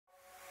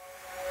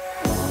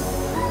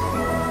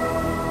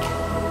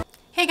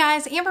Hey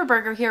guys, Amber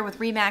Berger here with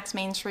RE/MAX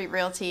Main Street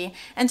Realty,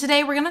 and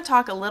today we're going to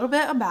talk a little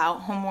bit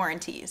about home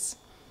warranties.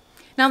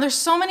 Now there's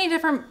so many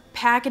different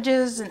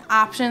packages and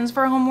options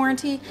for a home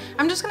warranty.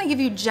 I'm just going to give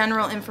you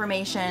general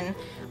information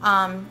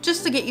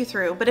just to get you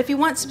through, but if you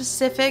want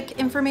specific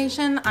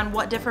information on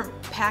what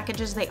different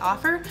packages they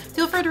offer,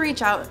 feel free to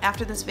reach out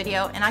after this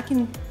video and I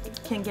can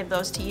give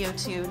those to you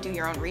to do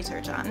your own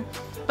research on.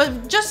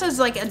 But just as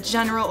like a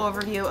general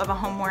overview of a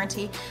home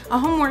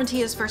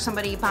warranty is for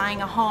somebody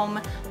buying a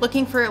home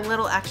looking for a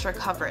little extra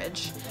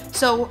coverage.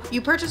 So you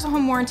purchase a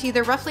home warranty,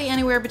 they're roughly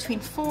anywhere between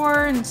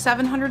 $400 and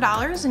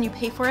 $700 and you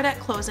pay for it at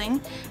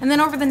closing. And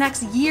then over the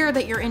next year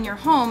that you're in your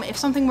home, if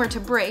something were to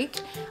break,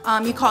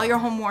 you call your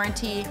home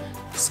warranty,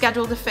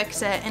 schedule to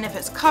fix it, and if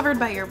it's covered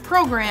by your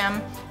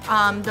program,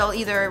 they'll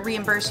either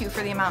reimburse you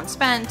for the amount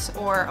spent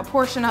or a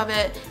portion of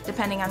it,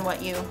 depending on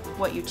what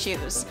you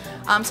choose.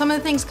 Some of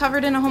the things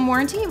covered in a home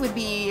warranty would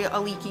be a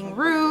leaking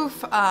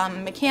roof,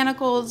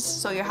 mechanicals,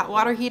 so your hot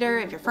water heater,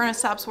 if your furnace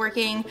stops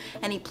working,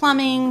 any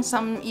plumbing,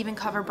 some even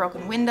cover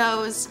broken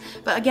windows.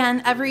 But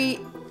again, every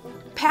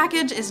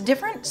package is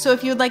different, so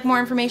if you would like more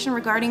information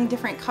regarding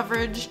different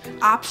coverage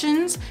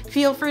options,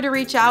 feel free to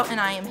reach out and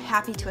I am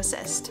happy to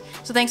assist.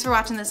 So thanks for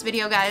watching this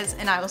video, guys,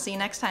 and I will see you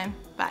next time.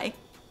 Bye.